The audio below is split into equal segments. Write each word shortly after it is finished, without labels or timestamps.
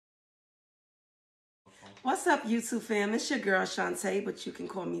What's up, YouTube fam? It's your girl Shantae, but you can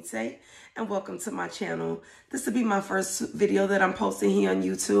call me Tay, and welcome to my channel. This will be my first video that I'm posting here on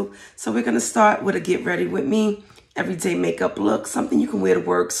YouTube. So we're gonna start with a get ready with me, everyday makeup look, something you can wear to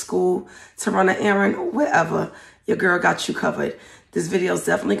work, school, to run an errand, or wherever. Your girl got you covered. This video is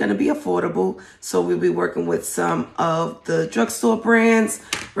definitely gonna be affordable, so we'll be working with some of the drugstore brands,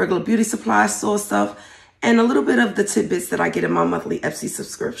 regular beauty supply store stuff, and a little bit of the tidbits that I get in my monthly Etsy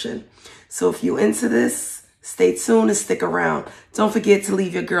subscription. So if you're into this, stay tuned and stick around. Don't forget to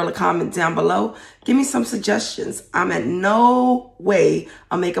leave your girl a comment down below. Give me some suggestions. I'm in no way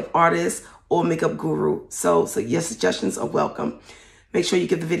a makeup artist or makeup guru. So your suggestions are welcome. Make sure you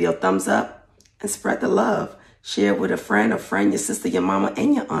give the video a thumbs up and spread the love. Share it with a friend, your sister, your mama,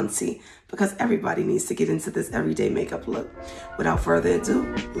 and your auntie, because everybody needs to get into this everyday makeup look. Without further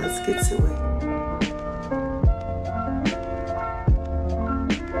ado, let's get to it.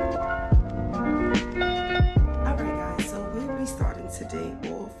 Today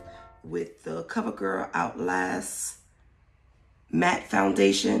off with the CoverGirl Outlast Matte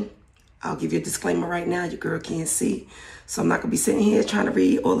Foundation. I'll give you a disclaimer right now. Your girl can't see, so I'm not gonna be sitting here trying to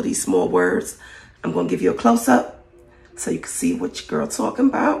read all of these small words. I'm gonna give you a close-up so you can see what your girl talking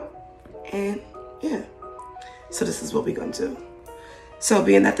about. And yeah, so this is what we're gonna do. So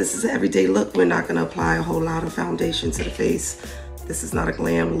being that this is an everyday look, we're not gonna apply a whole lot of foundation to the face. This is not a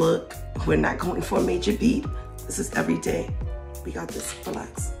glam look. We're not going for a major beat. This is everyday. We got this,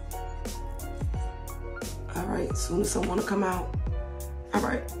 relax. All right, as soon as I wanna come out. All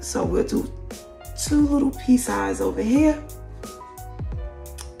right, so we'll do two little piece eyes over here,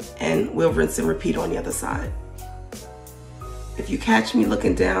 and we'll rinse and repeat on the other side. If you catch me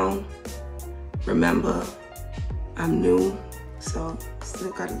looking down, remember, I'm new, so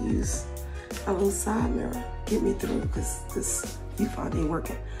still gotta use a little side mirror. Get me through, because this viewfinder ain't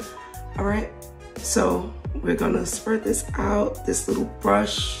working. All right, so we're gonna spread this out. This little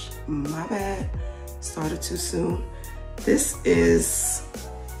brush, my bad, started too soon. This is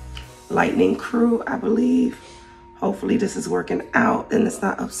Lightning Crew, I believe. Hopefully this is working out and it's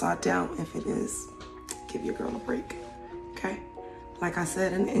not upside down. If it is, give your girl a break, okay? Like I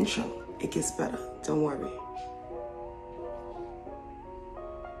said in the intro, it gets better, don't worry.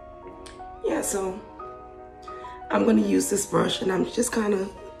 Yeah, so I'm gonna use this brush and I'm just gonna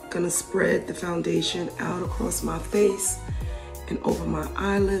spread the foundation out across my face and over my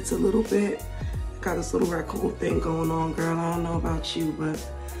eyelids a little bit. I got this little raccoon thing going on, girl. I don't know about you, but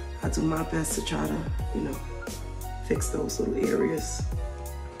I do my best to try to, fix those little areas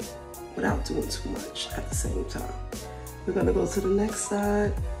without doing too much at the same time. We're gonna go to the next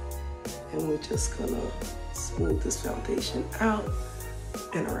side and we're just gonna smooth this foundation out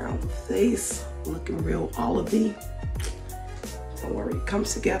and around the face, looking real olivey. Don't worry, it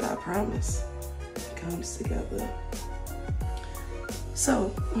comes together, I promise. It comes together. So,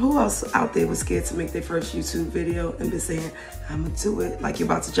 who else out there was scared to make their first YouTube video and been saying, I'ma do it? Like you're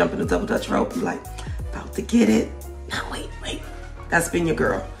about to jump in the double dutch rope, you're like, about to get it. Now wait. That's been your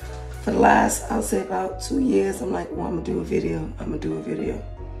girl. For the last, I'll say about 2 years, I'm like, well, I'm gonna do a video. I'm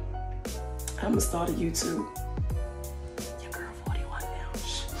gonna start a YouTube. Your girl 41 now.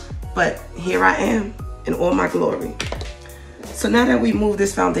 But here I am in all my glory. So now that we move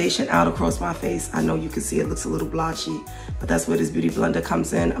this foundation out across my face, I know you can see it looks a little blotchy, but that's where this beauty blender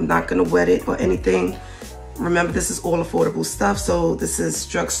comes in. I'm not gonna wet it or anything. Remember, this is all affordable stuff. So this is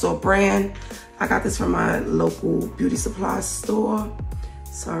drugstore brand. I got this from my local beauty supply store.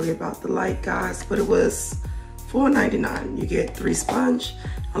 Sorry about the light, guys, but it was $4.99. You get 3 sponge.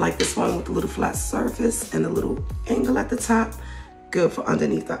 I like this one with the little flat surface and the little angle at the top. Good for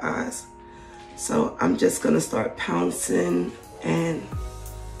underneath the eyes. So I'm just gonna start pouncing and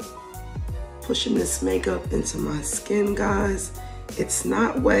pushing this makeup into my skin, guys. It's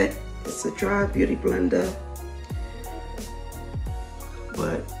not wet, it's a dry beauty blender,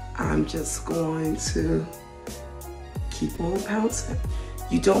 but I'm just going to keep on pouncing.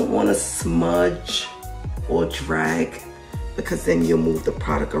 You don't want to smudge or drag, because then you'll move the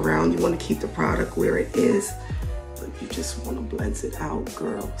product around. You want to keep the product where it is, but you just want to blend it out,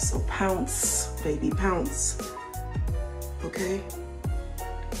 girl. So pounce, baby, pounce. Okay?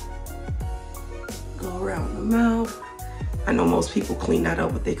 Go around the mouth. I know most people clean that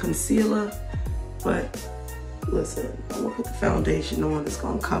up with their concealer, but listen, I'm gonna put the foundation on. It's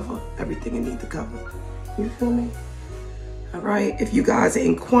gonna cover everything it needs to cover. You feel me? All right, if you guys are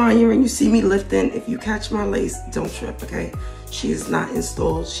inquiring, you see me lifting, if you catch my lace, don't trip, okay? She is not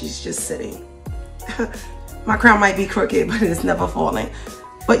installed, she's just sitting. My crown might be crooked, but it's never falling.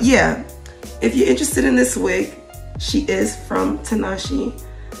 But yeah, if you're interested in this wig, she is from Tanashi.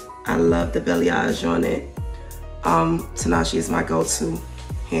 I love the balayage on it. Tanashi is my go-to,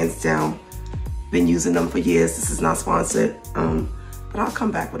 hands down. Been using them for years. This is not sponsored, but I'll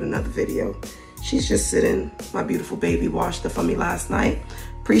come back with another video. She's just sitting. My beautiful baby washed it for me last night.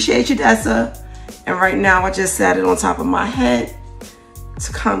 Appreciate you, Dessa. And right now, I just sat it on top of my head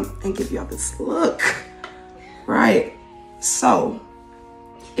to come and give y'all this look. Right. So,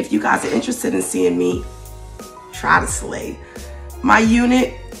 if you guys are interested in seeing me try to slay my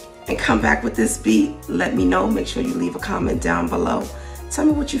unit and come back with this beat, let me know. Make sure you leave a comment down below. Tell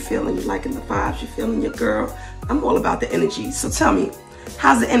me what you're feeling. You liking the vibes? You feeling your girl? I'm all about the energy. So tell me,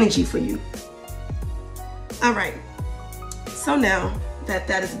 how's the energy for you? All right. So now that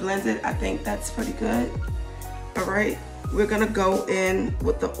that is blended, I think that's pretty good. All right. We're going to go in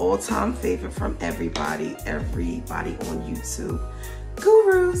with the all-time favorite from everybody on YouTube.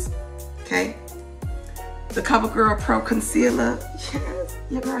 Gurus. Okay. The CoverGirl Pro Concealer. Yes,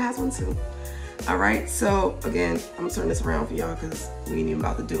 your girl has one too. All right, so again, I'm gonna turn this around for y'all because we ain't even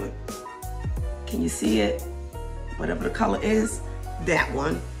about to do it. Can you see it? Whatever the color is, that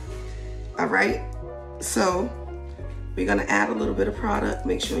one. All right, so we're gonna add a little bit of product.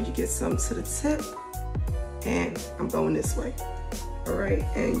 Make sure you get some to the tip. And I'm going this way. All right,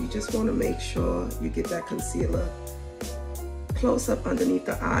 and you just wanna make sure you get that concealer close up underneath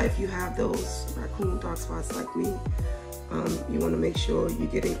the eye. If you have those raccoon dark spots like me, you wanna make sure you're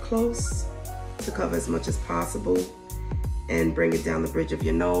getting close to cover as much as possible and bring it down the bridge of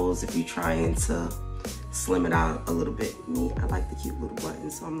your nose. If you're trying to slim it out a little bit, I like the cute little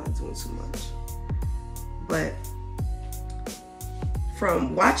buttons, so I'm not doing too much. But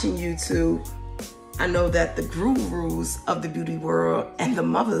from watching YouTube, I know that the gurus of the beauty world and the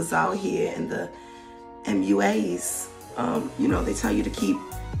mothers out here and the MUAs, you know, they tell you to keep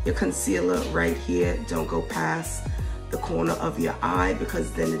your concealer right here. Don't go past the corner of your eye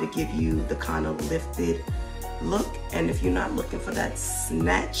because then it'll give you the kind of lifted look. And if you're not looking for that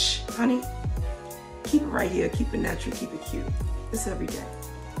snatch, honey, keep it right here. Keep it natural, keep it cute. It's every day.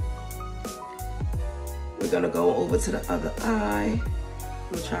 We're gonna go over to the other eye.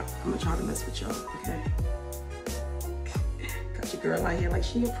 I'm gonna try to mess with y'all, okay? Got your girl out here like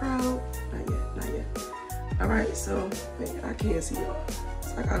she proud. Not yet, not yet. All right, so wait, I can't see y'all.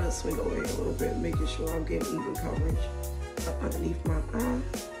 So I gotta swing over here a little bit, making sure I'm getting even coverage up underneath my eye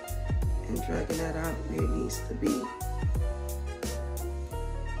and dragging that out where it needs to be.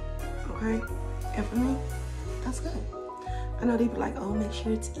 Okay, and for me, that's good. I know they be like, oh, make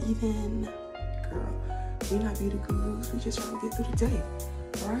sure it's even. Girl, we're not beauty gurus, we just trying to get through the day,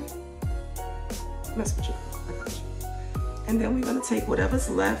 all right? Mess with you, I got you. And then we're gonna take whatever's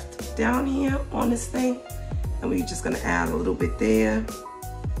left down here on this thing, and we're just gonna add a little bit there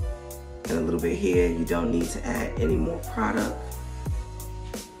and a little bit here. You don't need to add any more product.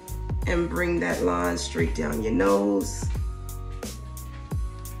 And bring that line straight down your nose.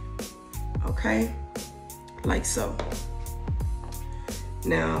 Okay, like so.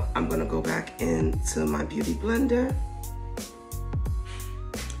 Now I'm gonna go back into my beauty blender,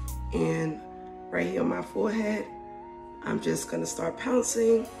 and right here on my forehead, I'm just gonna start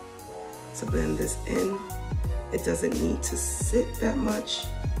pouncing to blend this in. It doesn't need to sit that much.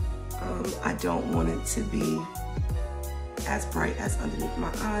 I don't want it to be as bright as underneath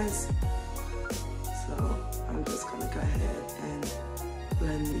my eyes. So I'm just gonna go ahead and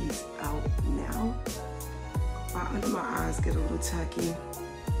blend these out now. While under my eyes get a little tacky.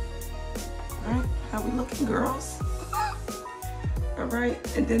 All right, how we looking, girls? All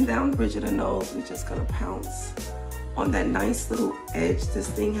right, and then down the bridge of the nose, we're just gonna pounce on that nice little edge this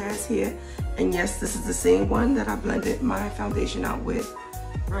thing has here. And yes, this is the same one that I blended my foundation out with,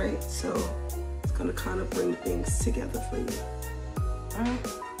 right? So it's gonna kind of bring things together for you. All right,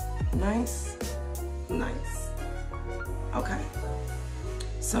 nice, nice. Okay,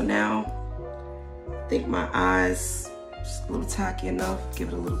 so now I think my eyes just a little tacky enough. Give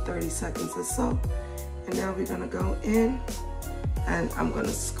it a little 30 seconds or so. And now we're gonna go in and I'm gonna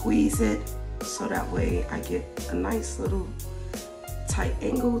squeeze it so that way I get a nice little tight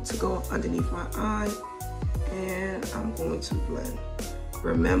angle to go up underneath my eye. And I'm going to blend.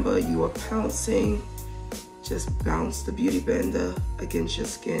 Remember, you are pouncing. Just bounce the beauty blender against your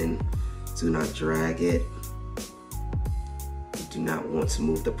skin. Do not drag it. You do not want to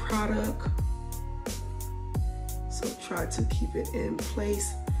move the product. So try to keep it in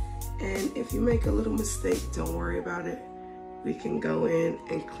place. And if you make a little mistake, don't worry about it. We can go in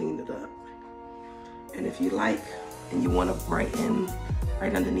and clean it up. And if you like, and you want to brighten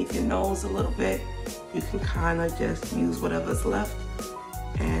right underneath your nose a little bit, you can kind of just use whatever's left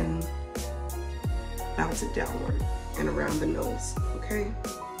and bounce it downward and around the nose, okay?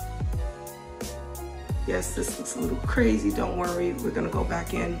 yes, this looks a little crazy. Don't worry, we're gonna go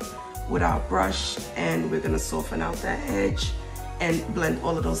back in with our brush and we're gonna soften out that edge and blend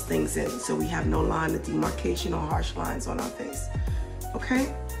all of those things in so we have no line of demarcation or harsh lines on our face,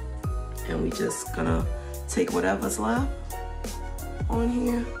 okay? And we just gonna take whatever's left on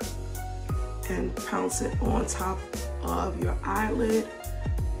here and pounce it on top of your eyelid.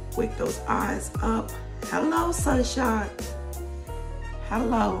 Wake those eyes up. Hello, sunshine.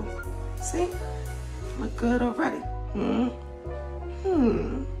 Hello. See? Look good already.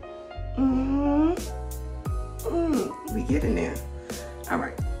 We get in there. All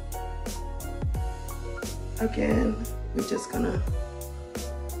right. Again, we're just gonna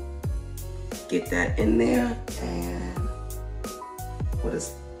get that in there, and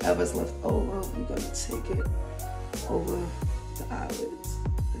whatever's left over, we're gonna take it over the eyelids.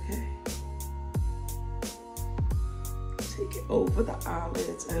 Okay. Take it over the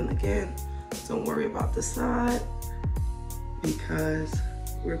eyelids, and again, don't worry about the side because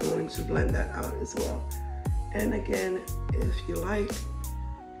we're going to blend that out as well. And again, if you like,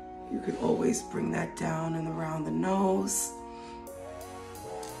 you can always bring that down and around the nose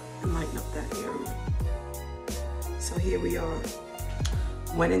and lighten up that area. So here we are.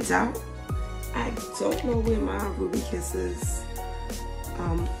 When in doubt, I don't know where my Ruby Kisses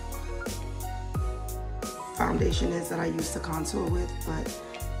foundation is that I use to contour with, but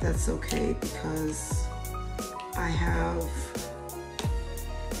that's okay because I have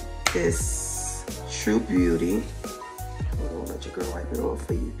this True Beauty. Hold on, let your girl wipe it off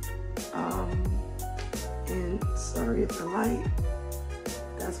for you. And sorry if the light,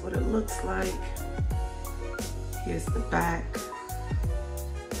 that's what it looks like. Here's the back,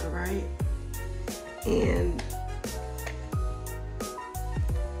 all right? And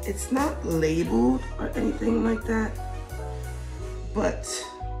it's not labeled or anything like that, but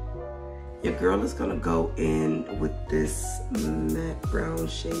your girl is gonna go in with this matte brown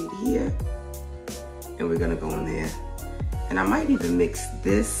shade here, and we're gonna go in there. And I might even mix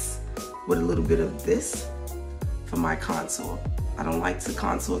this with a little bit of this for my contour. I don't like to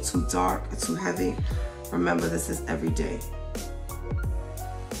contour too dark or too heavy. Remember, this is every day.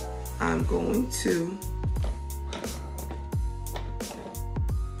 I'm going to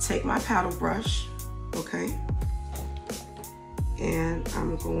take my paddle brush, okay? And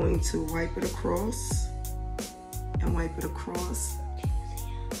I'm going to wipe it across and wipe it across.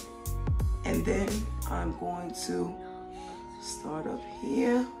 And then I'm going to start up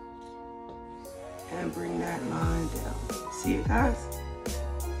here and bring that line down. See it, guys?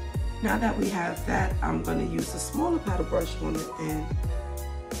 Now that we have that, I'm gonna use a smaller paddle brush on the end.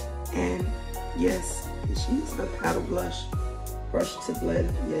 And yes, she used the paddle brush to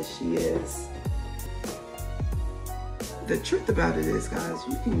blend. Yes, she is. The truth about it is, guys,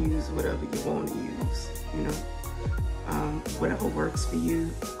 you can use whatever you want to use, you know, whatever works for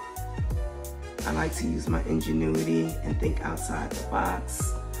you. I like to use my ingenuity and think outside the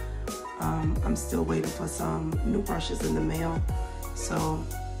box. I'm still waiting for some new brushes in the mail, so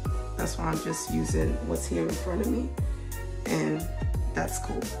that's why I'm just using what's here in front of me, and that's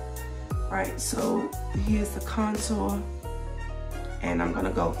cool. All right, so here's the contour, and I'm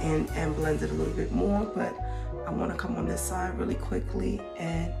gonna go in and blend it a little bit more, but I wanna come on this side really quickly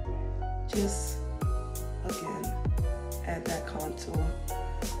and just, again, add that contour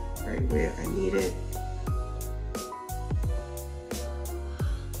right where I need it.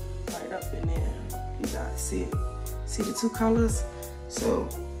 Right up in there. You guys see it? See the two colors? So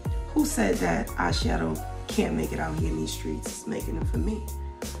who said that eyeshadow can't make it out here in these streets? It's making it for me.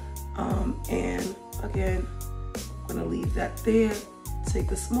 And again, I'm gonna leave that there. Take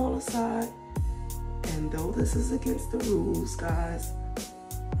the smaller side. And though this is against the rules, guys,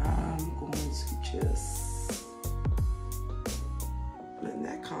 I'm going to just blend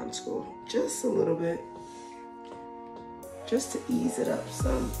that contour just a little bit, just to ease it up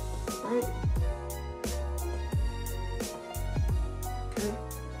some, right? Okay,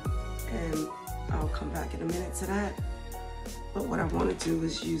 and I'll come back in a minute to that. But what I want to do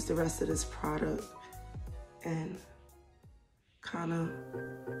is use the rest of this product and kind of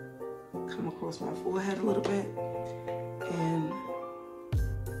come across my forehead a little bit and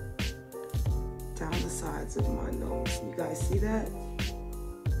down the sides of my nose. You guys see that?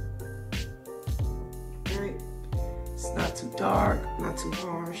 All right. It's not too dark, not too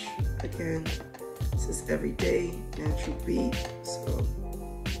harsh. Again, this is everyday natural beat, so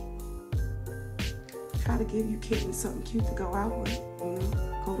try to give you kittens something cute to go out with, you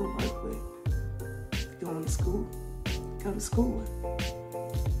know, go to work with. If you're going to school, go to school with.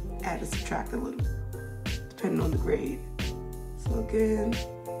 Add or subtract a little, depending on the grade. So again,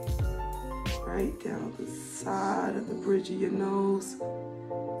 right down the side of the bridge of your nose.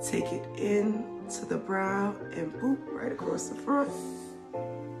 Take it in to the brow and boop, right across the front.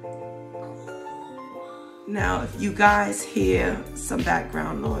 Now, if you guys hear some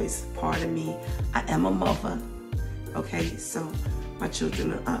background noise, pardon me, I am a mother. Okay, so my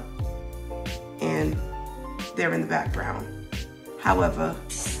children are up and they're in the background. However,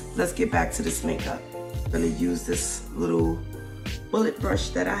 let's get back to this makeup. I'm gonna use this little bullet brush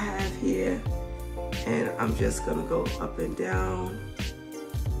that I have here, and I'm just gonna go up and down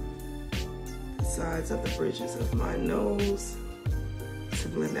the sides of the bridges of my nose to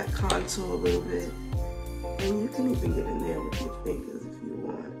blend that contour a little bit. And you can even get in there with your fingers if you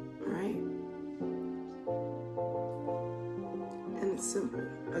want, right? And it's simple.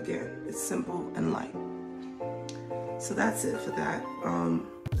 Again, it's simple and light. So that's it for that.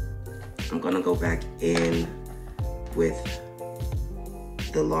 I'm gonna go back in with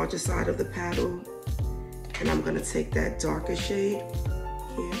the larger side of the paddle, and I'm gonna take that darker shade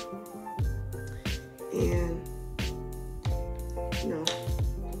here, and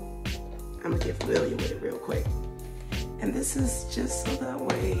I'm gonna get familiar with it real quick. And this is just so that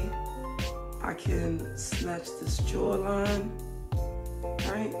way I can snatch this jawline,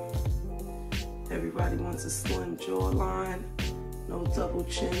 right? Everybody wants a slim jawline, no double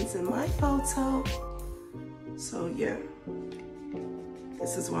chins in my photo. So yeah,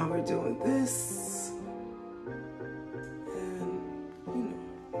 this is why we're doing this. And,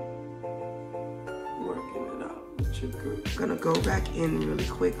 working it out with your group. I'm gonna go back in really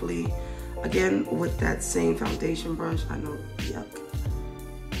quickly. Again, with that same foundation brush. I know, yuck.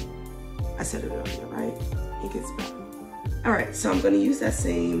 I said it earlier, right? It gets better. All right, so I'm gonna use that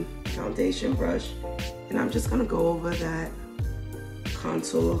same foundation brush, and I'm just gonna go over that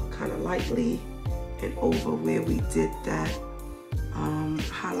contour kind of lightly and over where we did that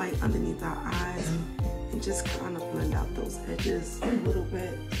highlight underneath our eyes, and just kind of blend out those edges a little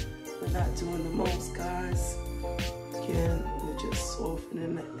bit. We're not doing the most, guys. Again, we're just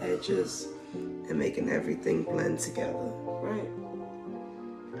softening the edges and making everything blend together, right?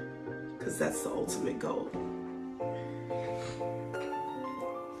 Because that's the ultimate goal.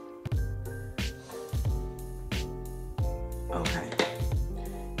 Okay,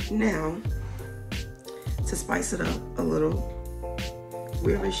 now to spice it up a little,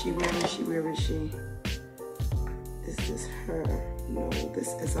 where is she, where is she, where is she? Is this her? No,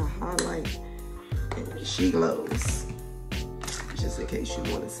 this is a highlight, and she glows, just in case you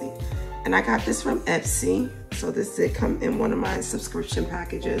want to see. And I got this from Etsy, so this did come in one of my subscription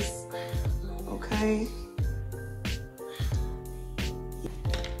packages, okay?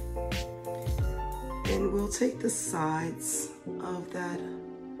 And we'll take the sides of that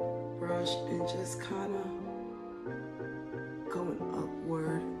brush and just kind of going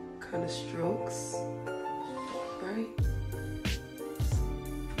upward kind of strokes, right?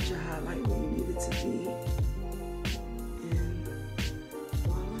 Put your highlight where you need it to be, and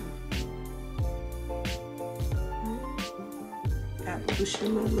voila. Add a little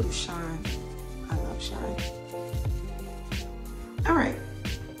shimmer, a little shine. I love shine. All right,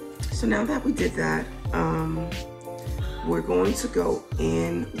 so now that we did that, we're going to go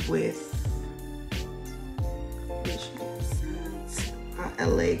in with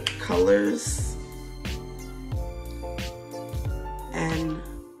LA Colors, and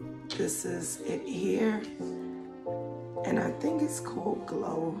this is it here, and I think it's called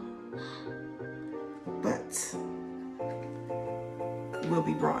Glow, but we'll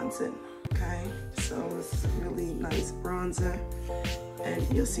be bronzing, okay? So this is a really nice bronzer, and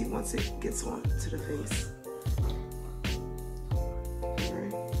you'll see once it gets on to the face.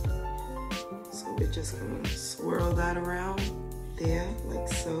 Alright, so we're just gonna swirl that around there, like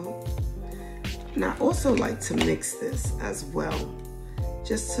so. And I also like to mix this as well,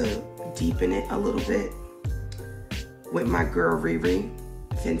 just to deepen it a little bit, with my girl Riri,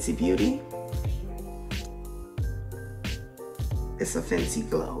 Fenty Beauty. It's a Fenty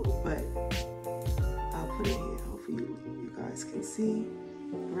Glow, but I'll put it here. Hopefully you guys can see,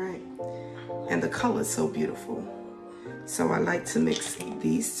 right? And the color is so beautiful. So I like to mix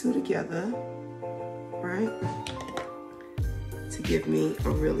these two together, right? To give me a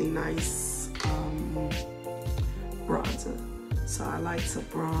really nice bronzer. So I like to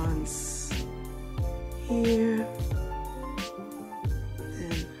bronze here,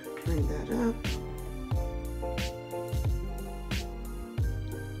 then bring that up.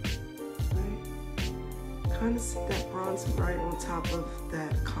 Right. Kind of sit that bronze right on top of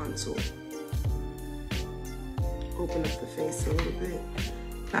that contour. Open up the face a little bit.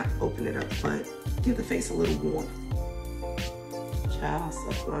 Not open it up, but give the face a little warmth. Child,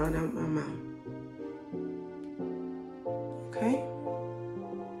 stuff flying out my mouth. Okay.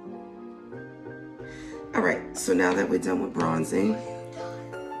 All right, so now that we're done with bronzing,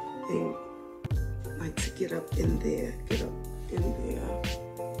 and like to get up in there,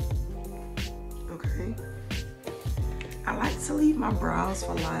 okay. I like to leave my brows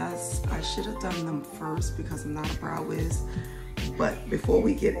for last. I should have done them first because I'm not a brow whiz. But before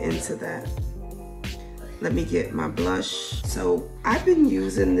we get into that, let me get my blush. So I've been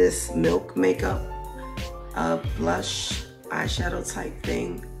using this Milk Makeup blush eyeshadow type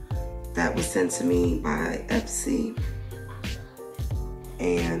thing that was sent to me by Epsy.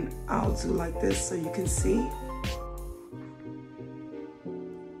 And I'll do like this so you can see.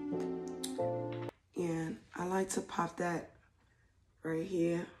 And I like to pop that right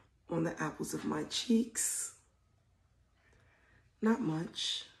here on the apples of my cheeks. Not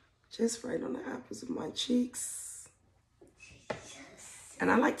much, just right on the apples of my cheeks. And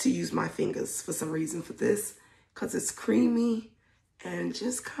I like to use my fingers for some reason for this, because it's creamy and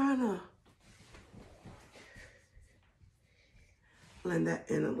just kind of blend that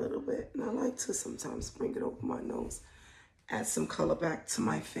in a little bit. And I like to sometimes bring it over my nose, add some color back to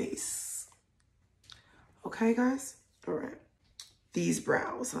my face. Okay, guys? All right. These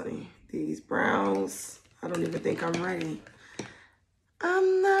brows, honey. These brows, I don't even think I'm ready.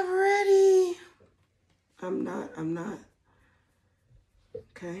 I'm not ready. I'm not.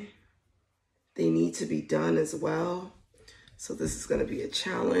 Okay. They need to be done as well. So this is gonna be a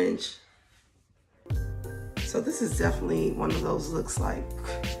challenge. So this is definitely one of those looks like,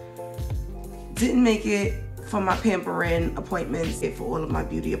 didn't make it for my pampering appointments, for all of my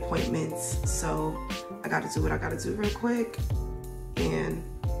beauty appointments. So I gotta do what I gotta do real quick and,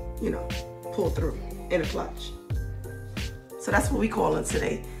 you know, pull through in a clutch. So that's what we call it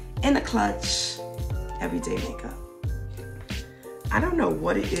today, in a clutch, everyday makeup. I don't know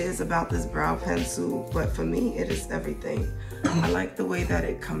what it is about this brow pencil, but for me, it is everything. I like the way that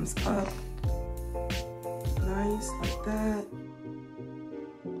it comes up. Nice, like that.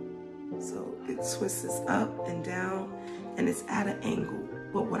 So it twists up and down, and it's at an angle.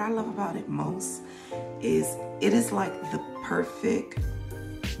 But what I love about it most is it is like the perfect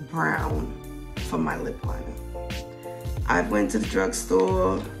brown for my lip liner. I went to the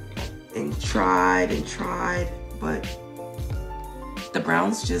drugstore and tried, but the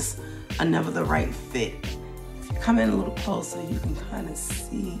browns just are never the right fit. If you come in a little closer, you can kind of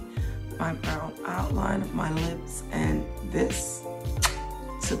see my brown outline of my lips, and this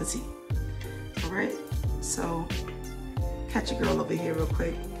to the T. All right, so catch a girl over here real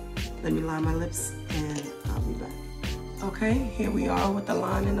quick. Let me line my lips and I'll be back. Okay, here we are with the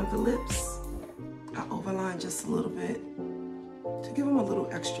lining of the lips. I overline just a little bit to give them a little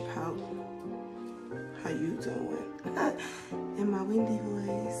extra pout. How you doing? In my windy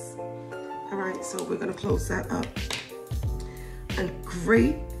voice. All right, so we're gonna close that up. A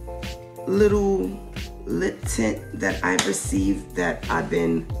great little lip tint that I've received that I've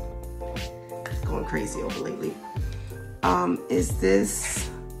been going crazy over lately is this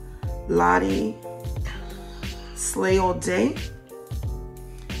Lottie Slay All Day.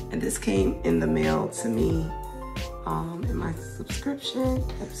 And this came in the mail to me in my subscription.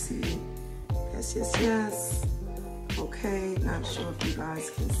 Let's see. Yes. Okay, not sure if you guys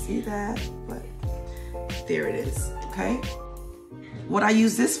can see that, but there it is, okay? What I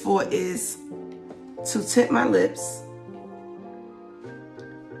use this for is to tint my lips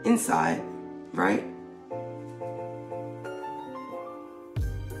inside, right?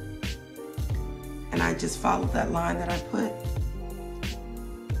 And I just follow that line that I put.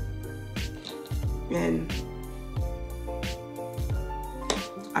 And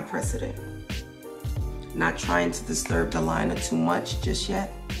I press it in. Not trying to disturb the liner too much just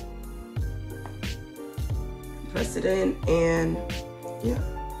yet. Press it in and yeah.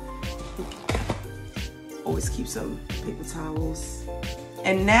 Always keep some paper towels.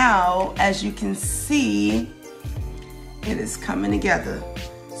 And now, as you can see, it is coming together.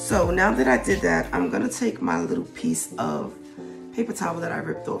 So now that I did that, I'm gonna take my little piece of paper towel that I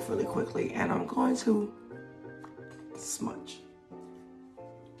ripped off really quickly, and I'm going to smudge.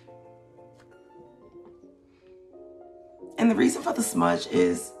 And the reason for the smudge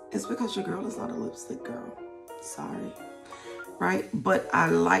is because your girl is not a lipstick girl. Sorry, right? But I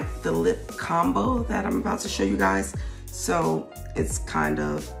like the lip combo that I'm about to show you guys. So it's kind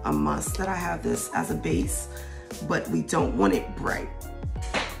of a must that I have this as a base, but we don't want it bright.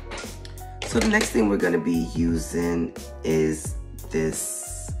 So the next thing we're gonna be using is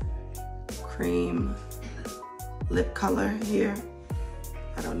this cream lip color here.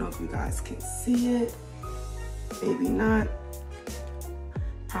 I don't know if you guys can see it. Maybe not.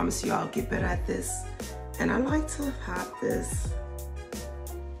 Promise you I'll get better at this. And I like to have this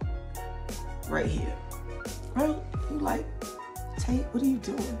right here. Right? You like, Tate, what are you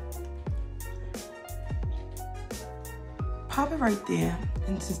doing? Pop it right there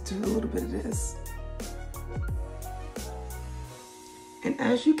and just do a little bit of this. And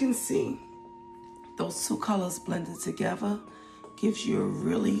as you can see, those two colors blended together gives you a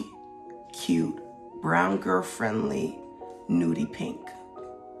really cute, brown girl friendly, nudie pink.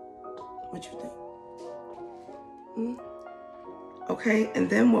 What you think? Okay, and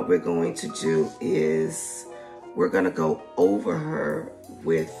then what we're going to do is we're gonna go over her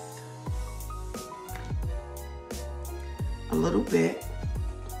with a little bit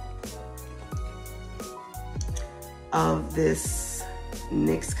of this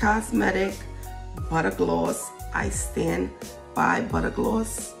NYX Cosmetic Butter Gloss Ice Stand by Butter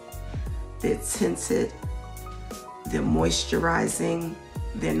Gloss. They're tinted, they're moisturizing,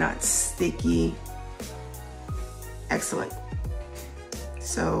 they're not sticky. Excellent.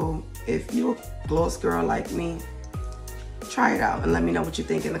 So if you're a gloss girl like me, try it out and let me know what you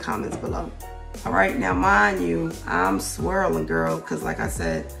think in the comments below. All right, now mind you, I'm swirling, girl, because like I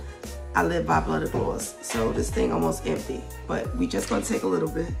said, I live by Butter Gloss. So this thing almost empty, but we just gonna take a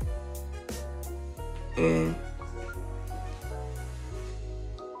little bit and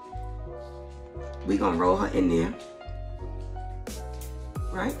we gonna roll her in there,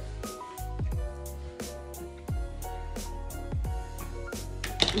 right?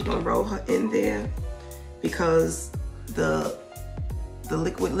 We're gonna roll her in there because the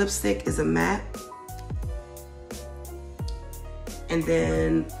liquid lipstick is a matte. And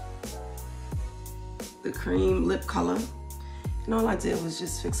then the cream lip color. And all I did was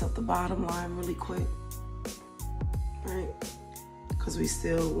just fix up the bottom line really quick, right? Because we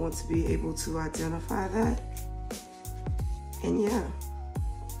still want to be able to identify that. And yeah.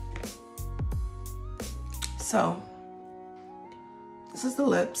 So, this is the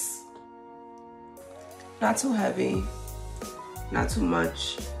lips. Not too heavy, not too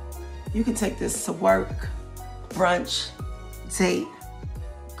much. You can take this to work, brunch, date,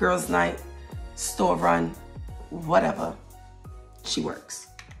 girls' night, store run, whatever. She works.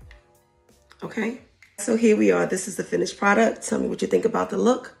 Okay? So here we are. This is the finished product. Tell me what you think about the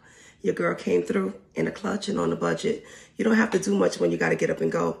look. Your girl came through in a clutch and on a budget. You don't have to do much when you got to get up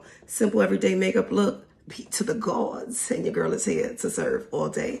and go. Simple everyday makeup look. To the gods, and your girl is here to serve all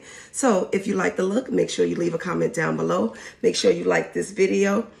day. So if you like the look, make sure you leave a comment down below. Make sure you like this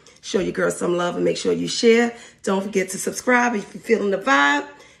video. Show your girl some love and make sure you share. Don't forget to subscribe if you're feeling the vibe.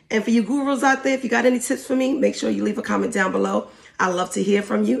 And for you gurus out there, if you got any tips for me, make sure you leave a comment down below. I love to hear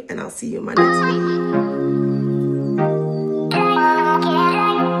from you, and I'll see you in my next video.